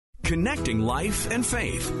Connecting life and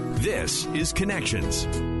faith. This is Connections.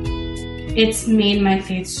 It's made my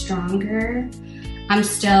faith stronger. I'm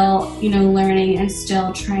still, learning and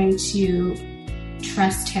still trying to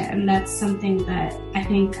trust him. That's something that I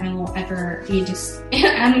think I will ever need to,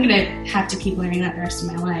 I'm going to have to keep learning that the rest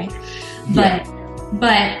of my life.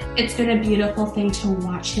 But it's been a beautiful thing to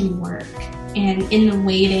watch him work, and in the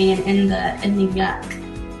waiting and in the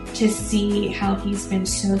yuck, to see how he's been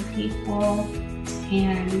so faithful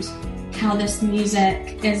and how this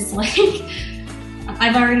music is like,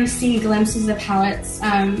 I've already seen glimpses of how it's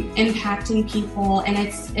impacting people, and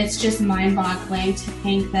it's just mind-boggling to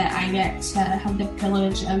think that I get to have the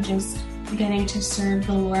privilege of just getting to serve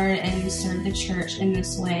the Lord and serve the church in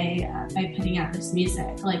this way by putting out this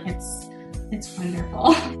music. Like, it's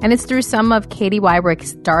wonderful. And it's through some of Katie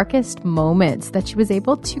Wyrick's darkest moments that she was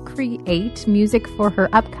able to create music for her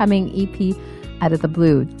upcoming EP, Out of the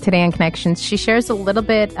Blue. Today on Connections, she shares a little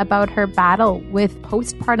bit about her battle with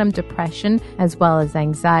postpartum depression as well as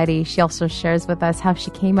anxiety. She also shares with us how she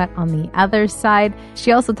came out on the other side.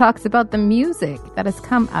 She also talks about the music that has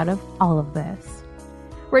come out of all of this.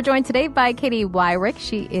 We're joined today by Katie Wyrick.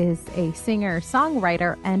 She is a singer,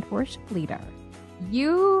 songwriter, and worship leader.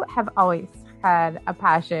 You have always had a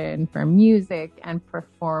passion for music and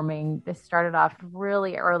performing. This started off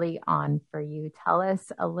really early on for you. Tell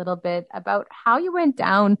us a little bit about how you went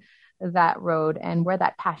down that road and where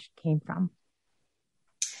that passion came from.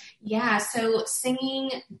 Yeah, so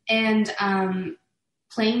singing and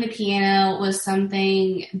playing the piano was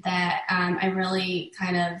something that I really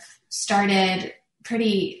kind of started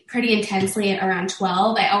pretty intensely at around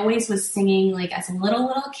 12. I always was singing like as a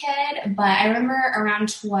little kid, but I remember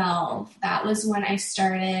around 12, that was when I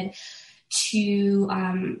started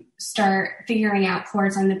to start figuring out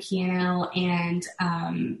chords on the piano and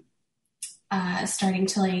starting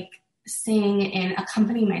to like sing and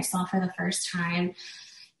accompany myself for the first time,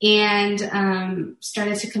 and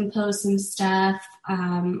started to compose some stuff.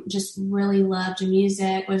 Just really loved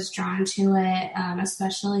music, was drawn to it,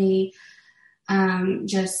 especially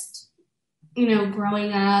just,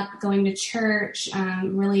 growing up, going to church,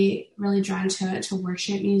 really drawn to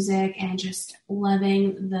worship music, and just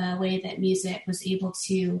loving the way that music was able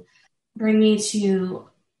to bring me to,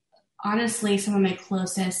 honestly, some of my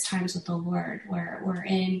closest times with the Lord, where we're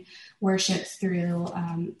in worship through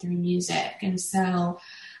music. And so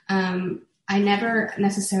I never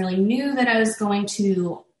necessarily knew that I was going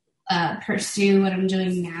to pursue what I'm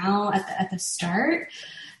doing now at the start.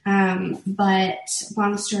 But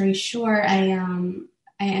long story short, I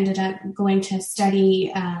ended up going to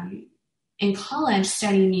study in college,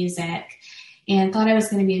 study music, and thought I was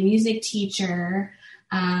going to be a music teacher.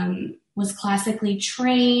 Was classically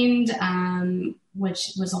trained,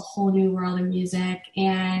 which was a whole new world of music,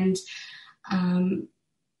 and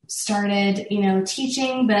started,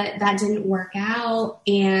 teaching, but that didn't work out,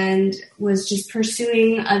 and was just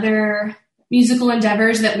pursuing other musical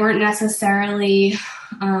endeavors that weren't necessarily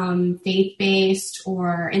faith-based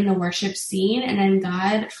or in the worship scene. And then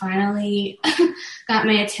God finally got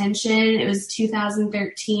my attention. It was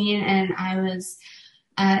 2013, and I was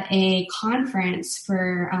at a conference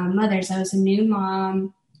for mothers. I was a new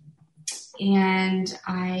mom, and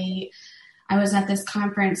I was at this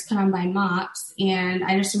conference put on by MOPS, and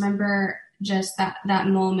I just remember just that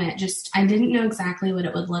moment. I didn't know exactly what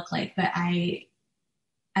it would look like, but I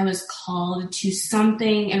was called to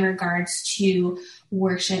something in regards to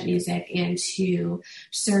worship music and to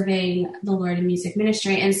serving the Lord in music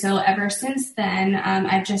ministry. And so ever since then,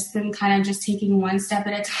 I've just been kind of just taking one step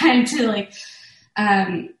at a time to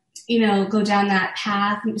go down that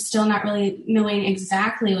path. I'm still not really knowing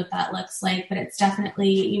exactly what that looks like, but it's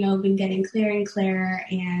definitely, been getting clearer and clearer.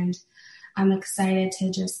 And I'm excited to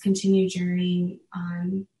just continue journeying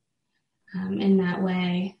on in that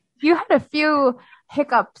way. You had a few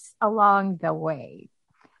hiccups along the way.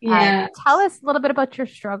 Yeah. Tell us a little bit about your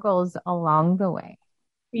struggles along the way.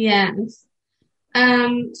 Yes.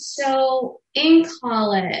 So in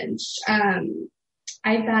college,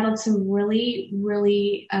 I battled some really,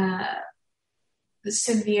 really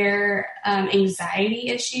severe anxiety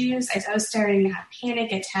issues. I was starting to have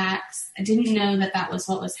panic attacks. I didn't know that was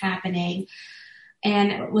what was happening.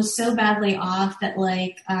 And it was so badly off that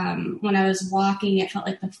when I was walking, it felt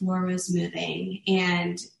like the floor was moving,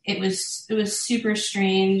 and it was super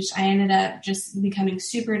strange. I ended up just becoming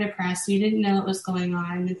super depressed. We didn't know what was going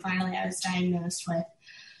on. And then finally I was diagnosed with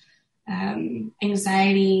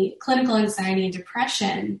anxiety, clinical anxiety and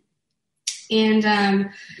depression. And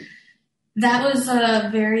that was a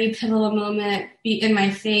very pivotal moment in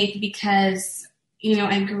my faith because,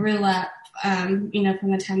 I grew up, from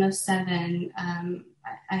the time of 7,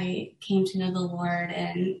 I came to know the Lord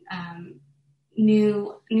and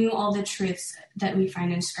knew all the truths that we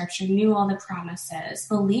find in Scripture, knew all the promises,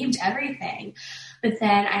 believed everything. But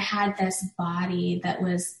then I had this body that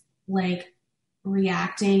was like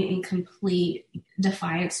reacting in complete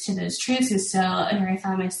defiance to those truths. And so here I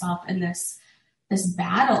found myself in this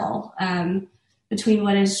battle between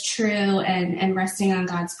what is true and resting on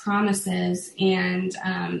God's promises. And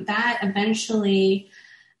that eventually,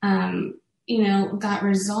 got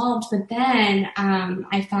resolved. But then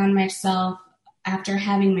I found myself, after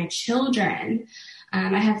having my children,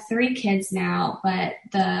 I have 3 kids now, but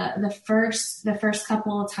the first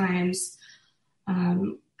couple of times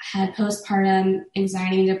had postpartum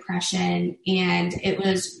anxiety and depression, and it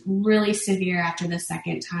was really severe after the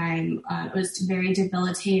second time. It was very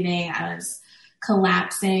debilitating. I was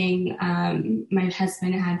collapsing. My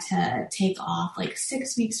husband had to take off like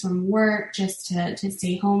 6 weeks from work just to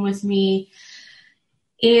stay home with me.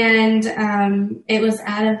 And it was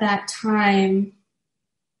out of that time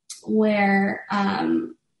where I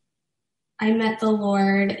met the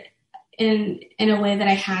Lord in a way that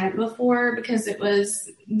I hadn't before, because it was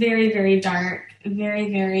very, very dark,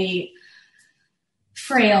 very, very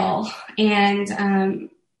frail. And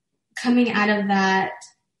coming out of that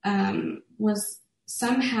was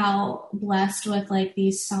somehow blessed with like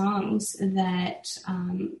these songs that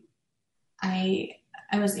I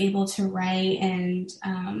was able to write, and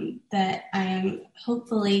that I am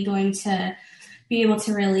hopefully going to be able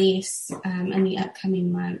to release in the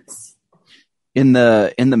upcoming months. In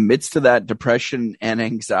the midst of that depression and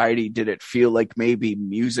anxiety, did it feel like maybe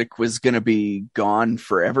music was going to be gone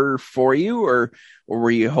forever for you, or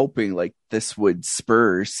were you hoping like this would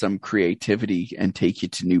spur some creativity and take you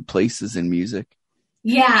to new places in music?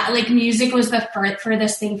 Yeah, like music was the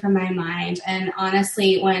furthest thing from my mind. And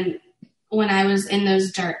honestly, when I was in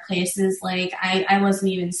those dark places, like I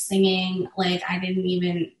wasn't even singing, like I didn't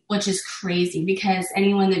even, which is crazy because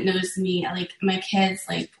anyone that knows me, like my kids,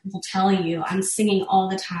 like will tell you I'm singing all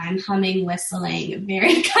the time, humming, whistling,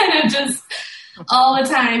 very kind of just all the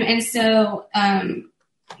time. And so,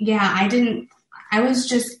 I was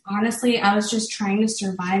just trying to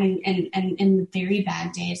survive, and in the very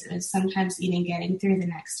bad days, it was sometimes even getting through the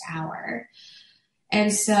next hour.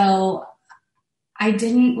 And so I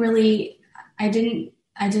didn't really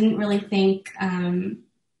think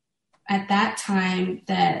at that time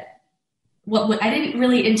that I didn't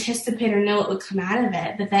really anticipate or know what would come out of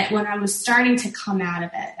it, but that when I was starting to come out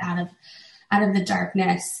of it, out of the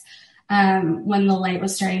darkness, when the light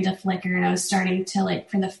was starting to flicker and I was starting to, like,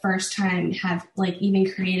 for the first time have like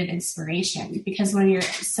even creative inspiration, because when you're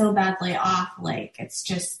so badly off, like it's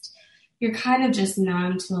just, you're kind of just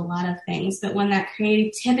numb to a lot of things. But when that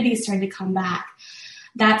creativity started to come back,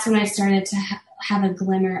 that's when I started to have a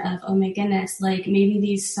glimmer of, oh my goodness, like maybe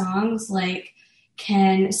these songs like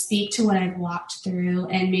can speak to what I've walked through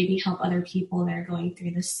and maybe help other people that are going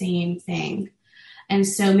through the same thing. And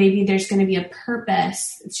so maybe there's going to be a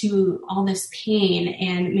purpose to all this pain,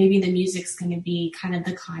 and maybe the music's going to be kind of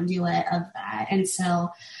the conduit of that. And so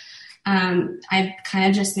I've kind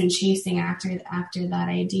of just been chasing after that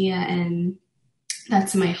idea, and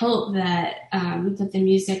that's my hope that that the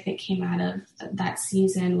music that came out of that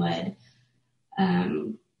season would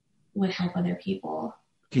help other people.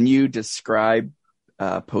 Can you describe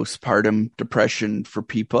postpartum depression for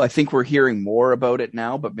people? I think we're hearing more about it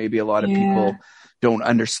now, but maybe a lot of people don't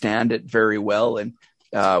understand it very well. And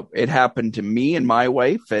it happened to me and my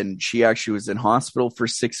wife, and she actually was in hospital for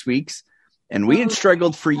 6 weeks, and we had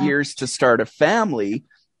struggled for years to start a family.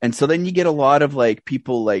 And so then you get a lot of like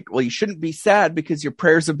people like, well, you shouldn't be sad because your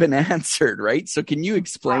prayers have been answered, right? So can you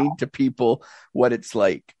explain to people what it's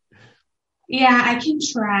like? Yeah, I can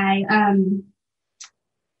try.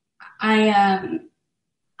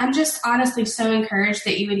 I'm just honestly so encouraged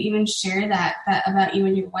that you would even share that about you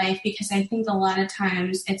and your wife, because I think a lot of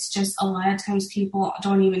times people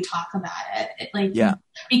don't even talk about it.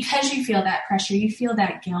 Because you feel that pressure, you feel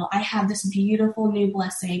that guilt. I have this beautiful new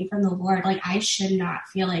blessing from the Lord. Like, I should not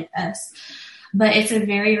feel like this, but it's a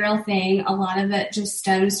very real thing. A lot of it just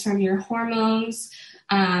stems from your hormones.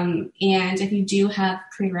 And if you do have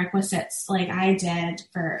prerequisites like I did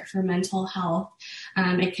for mental health,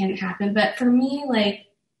 it can happen. But for me, like,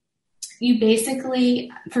 it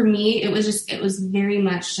was very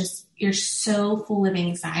much just, you're so full of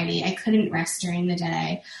anxiety. I couldn't rest during the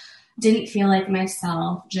day. Didn't feel like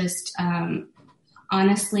myself. Just,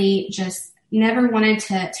 honestly, just never wanted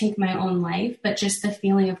to take my own life, but just the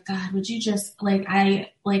feeling of, God, would you just my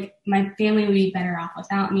family would be better off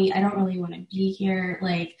without me. I don't really want to be here.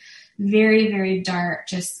 Like, very, very dark,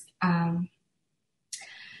 just,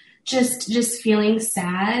 just feeling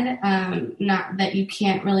sad, not that you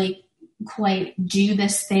can't really quite do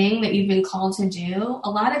this thing that you've been called to do. A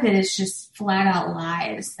lot of it is just flat out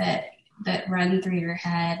lies that run through your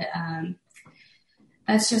head.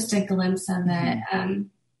 That's just a glimpse of it.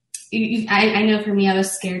 I know for me, I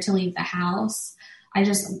was scared to leave the house. I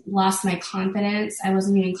just lost my confidence. I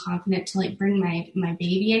wasn't even confident to like bring my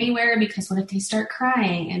baby anywhere, because what if they start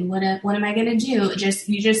crying, and what am I going to do?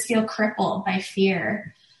 You just feel crippled by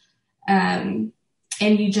fear. And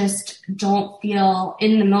you just don't feel,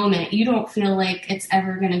 in the moment, you don't feel like it's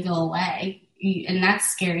ever going to go away. And that's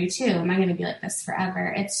scary too. Am I going to be like this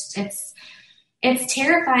forever? It's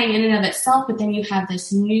terrifying in and of itself, but then you have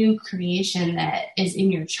this new creation that is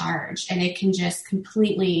in your charge, and it can just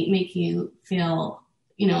completely make you feel,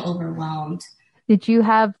 overwhelmed. Did you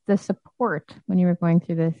have the support when you were going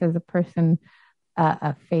through this as a person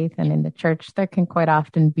of faith and in the church? There can quite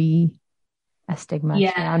often be a stigma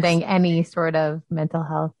surrounding any sort of mental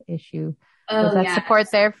health issue. Was that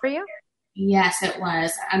support there for you? Yes, it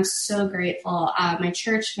was. I'm so grateful. My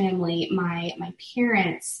church family, my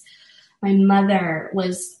parents, my mother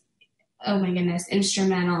was, oh my goodness,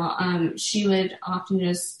 instrumental. She would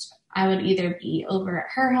often I would either be over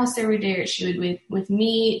at her house every day, or she would be with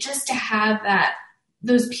me, just to have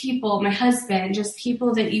those people, my husband, just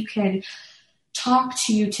people that you can talk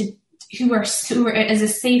to who are as a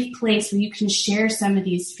safe place where you can share some of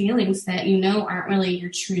these feelings that aren't really your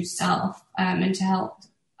true self, and to help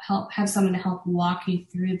have someone to help walk you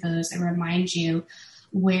through those and remind you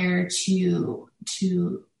where to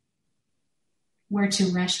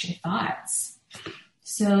rest your thoughts.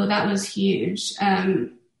 So that was huge.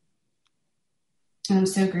 I'm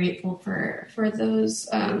so grateful for those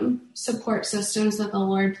support systems that the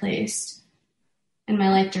Lord placed in my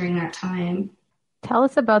life during that time. Tell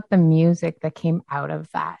us about the music that came out of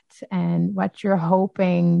that and what you're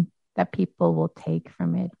hoping that people will take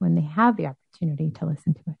from it when they have the opportunity to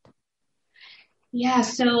listen to it. Yeah,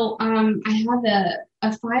 so I have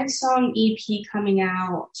a 5-song EP coming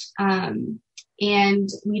out, and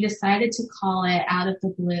we decided to call it Out of the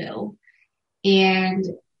Blue. And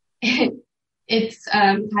it's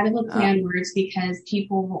kind of a play on words, because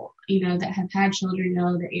people, that have had children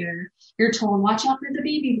know that you're told, watch out for the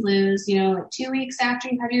baby blues, like 2 weeks after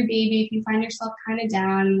you have your baby, if you find yourself kind of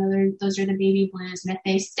down, those are the baby blues. And if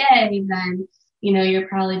they stay, then, you're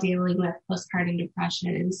probably dealing with postpartum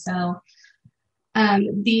depression. And so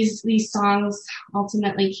these songs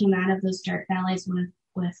ultimately came out of those dark valleys with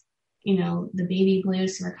the baby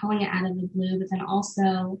blues. So we're calling it Out of the Blue, but then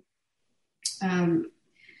also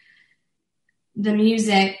the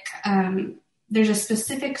music, there's a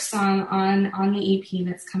specific song on the EP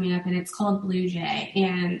that's coming up, and it's called Blue Jay.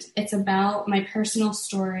 And it's about my personal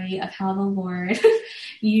story of how the Lord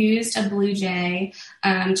used a blue jay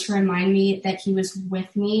to remind me that he was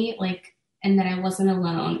with me, and that I wasn't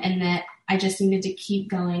alone, and that I just needed to keep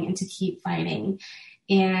going and to keep fighting.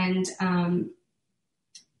 And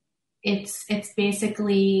it's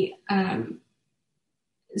basically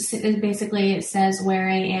it says, where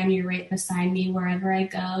I am, you're right beside me. Wherever I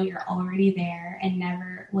go, you're already there, and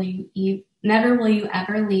never will you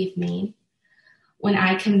ever leave me. When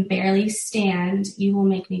I can barely stand, you will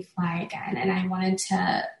make me fly again. And I wanted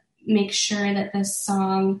to make sure that this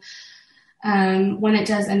song, when it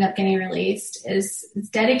does end up getting released, is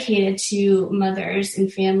dedicated to mothers and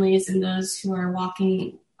families and those who are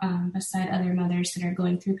walking beside other mothers that are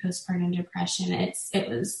going through postpartum depression. It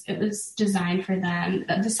was designed for them.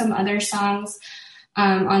 Some other songs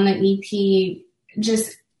on the EP,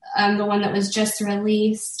 just the one that was just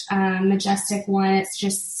released, Majestic One, it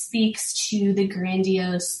just speaks to the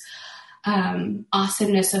grandiose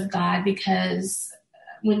awesomeness of God, because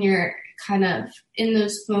when you're kind of in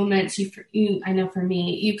those moments, I know for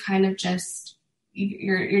me, you kind of just,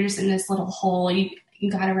 you're just in this little hole. You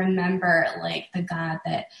got to remember the God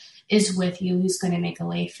that is with you, who's going to make a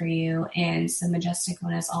way for you. And so Majestic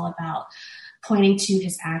One is all about pointing to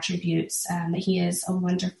his attributes, that he is a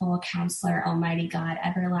wonderful counselor, almighty God,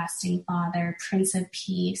 everlasting Father, Prince of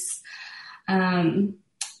Peace. And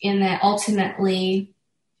that ultimately,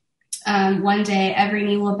 one day every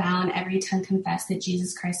knee will bow and every tongue confess that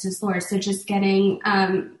Jesus Christ is Lord. So just getting,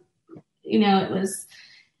 it was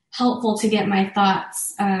helpful to get my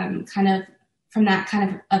thoughts kind of from that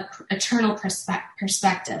kind of eternal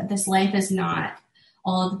perspective. This life is not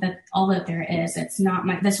all that there is. It's not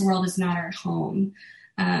this world is not our home.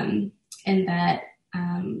 And that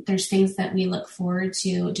there's things that we look forward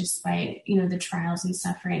to despite, the trials and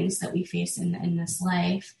sufferings that we face in this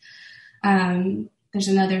life. There's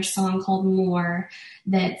another song called More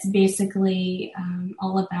that's basically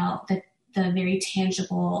all about the very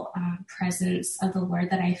tangible presence of the Lord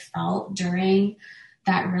that I felt during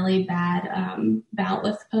that really bad bout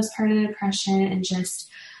with postpartum depression, and just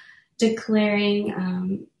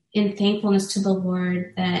declaring in thankfulness to the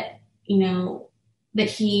Lord that, that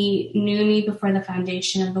he knew me before the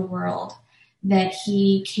foundation of the world, that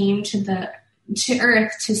he came to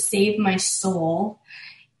earth to save my soul,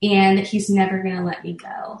 and that he's never going to let me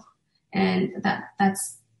go. And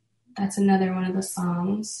that's another one of the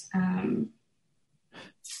songs.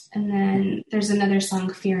 And then there's another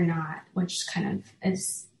song, Fear Not, which kind of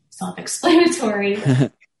is self-explanatory.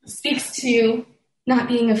 Speaks to not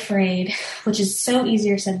being afraid, which is so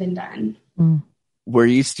easier said than done. We're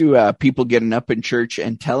used to people getting up in church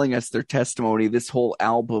and telling us their testimony. This whole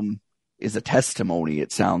album is a testimony,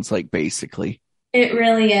 it sounds like, basically. It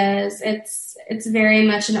really is. It's very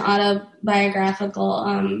much an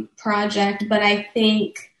autobiographical project, but I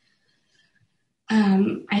think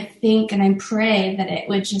and I pray that it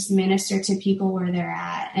would just minister to people where they're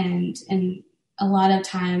at. And a lot of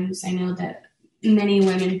times I know that many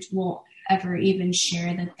women won't ever even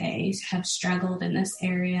share that they have struggled in this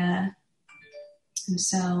area. And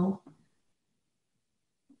so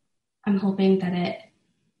I'm hoping that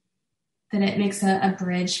it makes a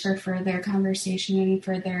bridge for further conversation and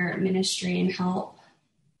further ministry and help.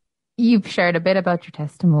 You've shared a bit about your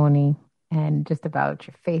testimony and just about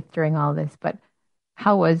your faith during all this, but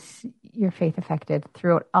how was your faith affected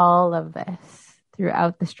throughout all of this,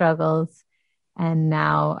 throughout the struggles, and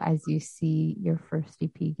now as you see your first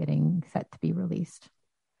EP getting set to be released?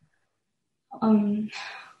 Wow,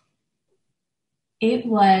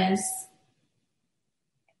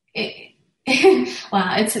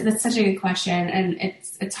 that's such a good question, and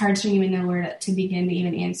it's hard to even know where to begin to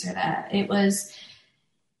even answer that. It was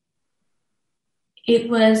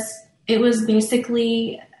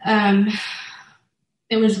basically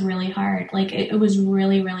it was really hard. Like it was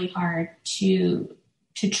really, really hard to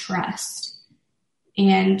trust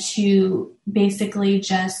and to basically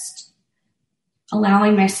just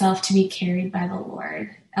allowing myself to be carried by the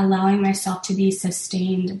Lord, allowing myself to be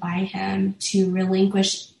sustained by him, to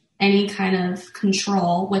relinquish any kind of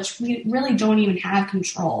control, which we really don't even have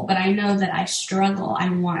control, but I know that I struggle. I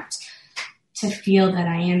want to feel that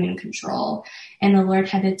I am in control. And the Lord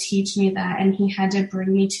had to teach me that, and he had to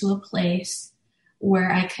bring me to a place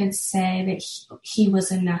where I could say that he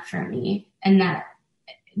was enough for me, and that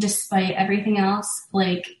despite everything else,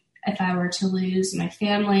 like if I were to lose my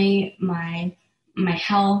family, my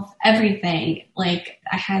health, everything, like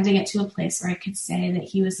I had to get to a place where I could say that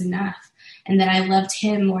he was enough and that I loved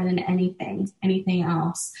him more than anything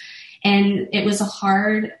else. And it was a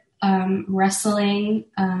hard wrestling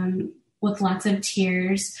with lots of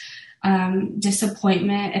tears,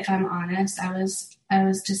 disappointment. If I'm honest, I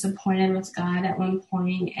was disappointed with God at one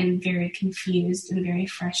point and very confused and very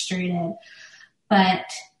frustrated, but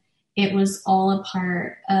it was all a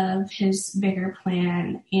part of his bigger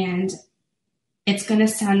plan. And it's going to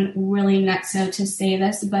sound really nutso to say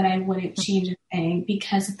this, but I wouldn't change a thing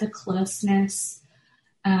because of the closeness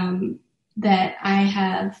that I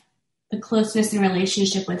have, the closeness and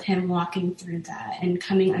relationship with him, walking through that and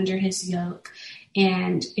coming under his yoke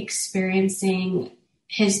and experiencing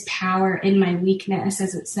his power in my weakness,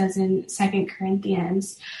 as it says in 2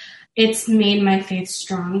 Corinthians. It's made my faith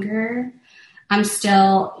stronger. I'm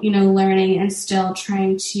still, learning and still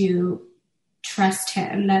trying to trust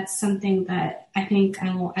him. That's something that I think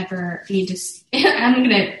I won't ever need to, I'm going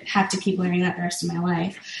to have to keep learning that the rest of my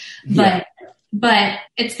life. But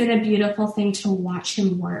it's been a beautiful thing to watch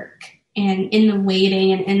him work, and in the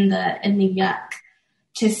waiting and in the yuck,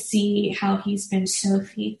 to see how he's been so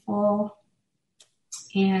faithful,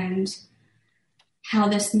 and how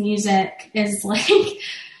this music is like,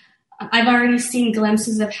 I've already seen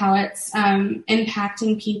glimpses of how it's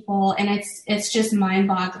impacting people, and it's just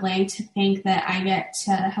mind-boggling to think that I get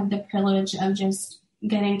to have the privilege of just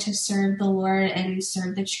getting to serve the Lord and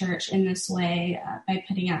serve the church in this way by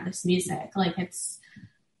putting out this music. Like it's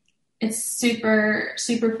super,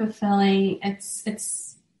 super fulfilling.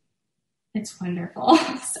 It's wonderful.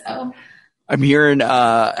 So I'm hearing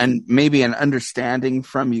and maybe an understanding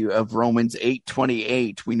from you of Romans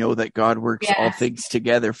 8:28. We know that God works all things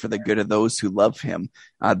together for the good of those who love him.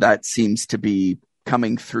 That seems to be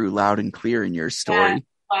coming through loud and clear in your story. Yeah.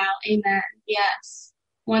 Wow. Amen. Yes.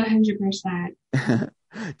 100%.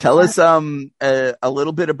 Tell us a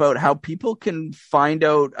little bit about how people can find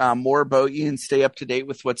out more about you and stay up to date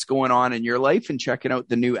with what's going on in your life and checking out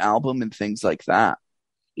the new album and things like that.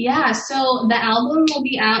 Yeah, so the album will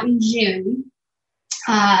be out in June.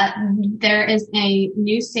 There is a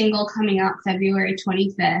new single coming out February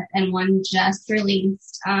 25th and one just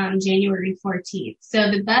released January 14th. So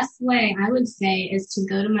the best way I would say is to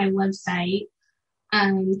go to my website,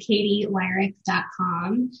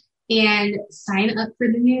 KatieWyrick.com, and sign up for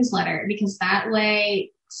the newsletter, because that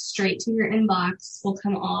way straight to your inbox will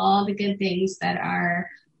come all the good things that are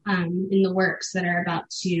in the works that are about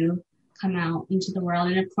to come out into the world.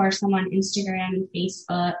 And of course, I'm on Instagram and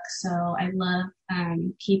Facebook, so I love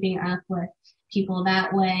keeping up with people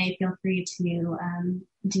that way. Feel free to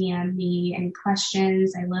DM me any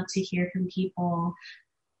questions. I love to hear from people,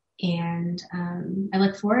 and I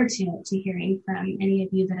look forward to hearing from any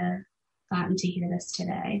of you that have gotten to hear this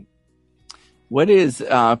today. What is,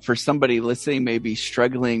 for somebody listening, maybe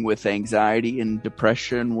struggling with anxiety and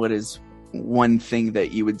depression, what is one thing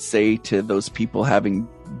that you would say to those people having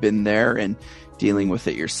been there and dealing with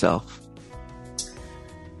it yourself?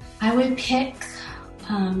 I would pick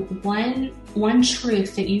one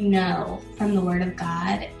truth that you know from the Word of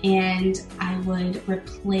God, and I would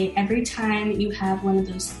replace every time you have one of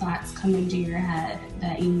those thoughts come into your head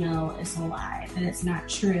that you know is a lie, that it's not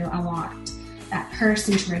true. I want that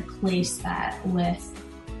person to replace that with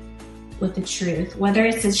the truth, whether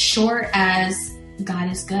it's as short as God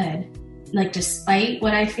is good. Like, despite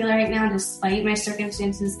what I feel right now, despite my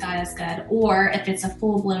circumstances, God is good. Or if it's a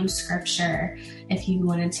full-blown scripture, if you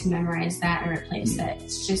wanted to memorize that and replace it.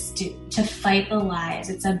 It's just to fight the lies.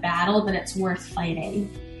 It's a battle, but it's worth fighting.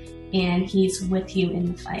 And He's with you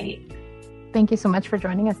in the fight. Thank you so much for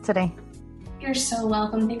joining us today. You're so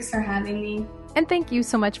welcome. Thanks for having me. And thank you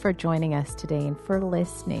so much for joining us today and for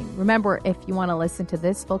listening. Remember, if you want to listen to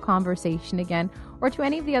this full conversation again, or to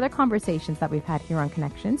any of the other conversations that we've had here on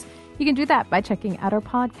Connections, you can do that by checking out our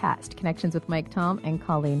podcast, Connections with Mike Tom and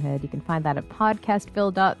Colleen Hood. You can find that at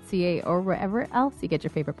podcastville.ca or wherever else you get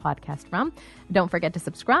your favorite podcast from. Don't forget to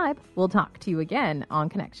subscribe. We'll talk to you again on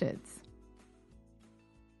Connections.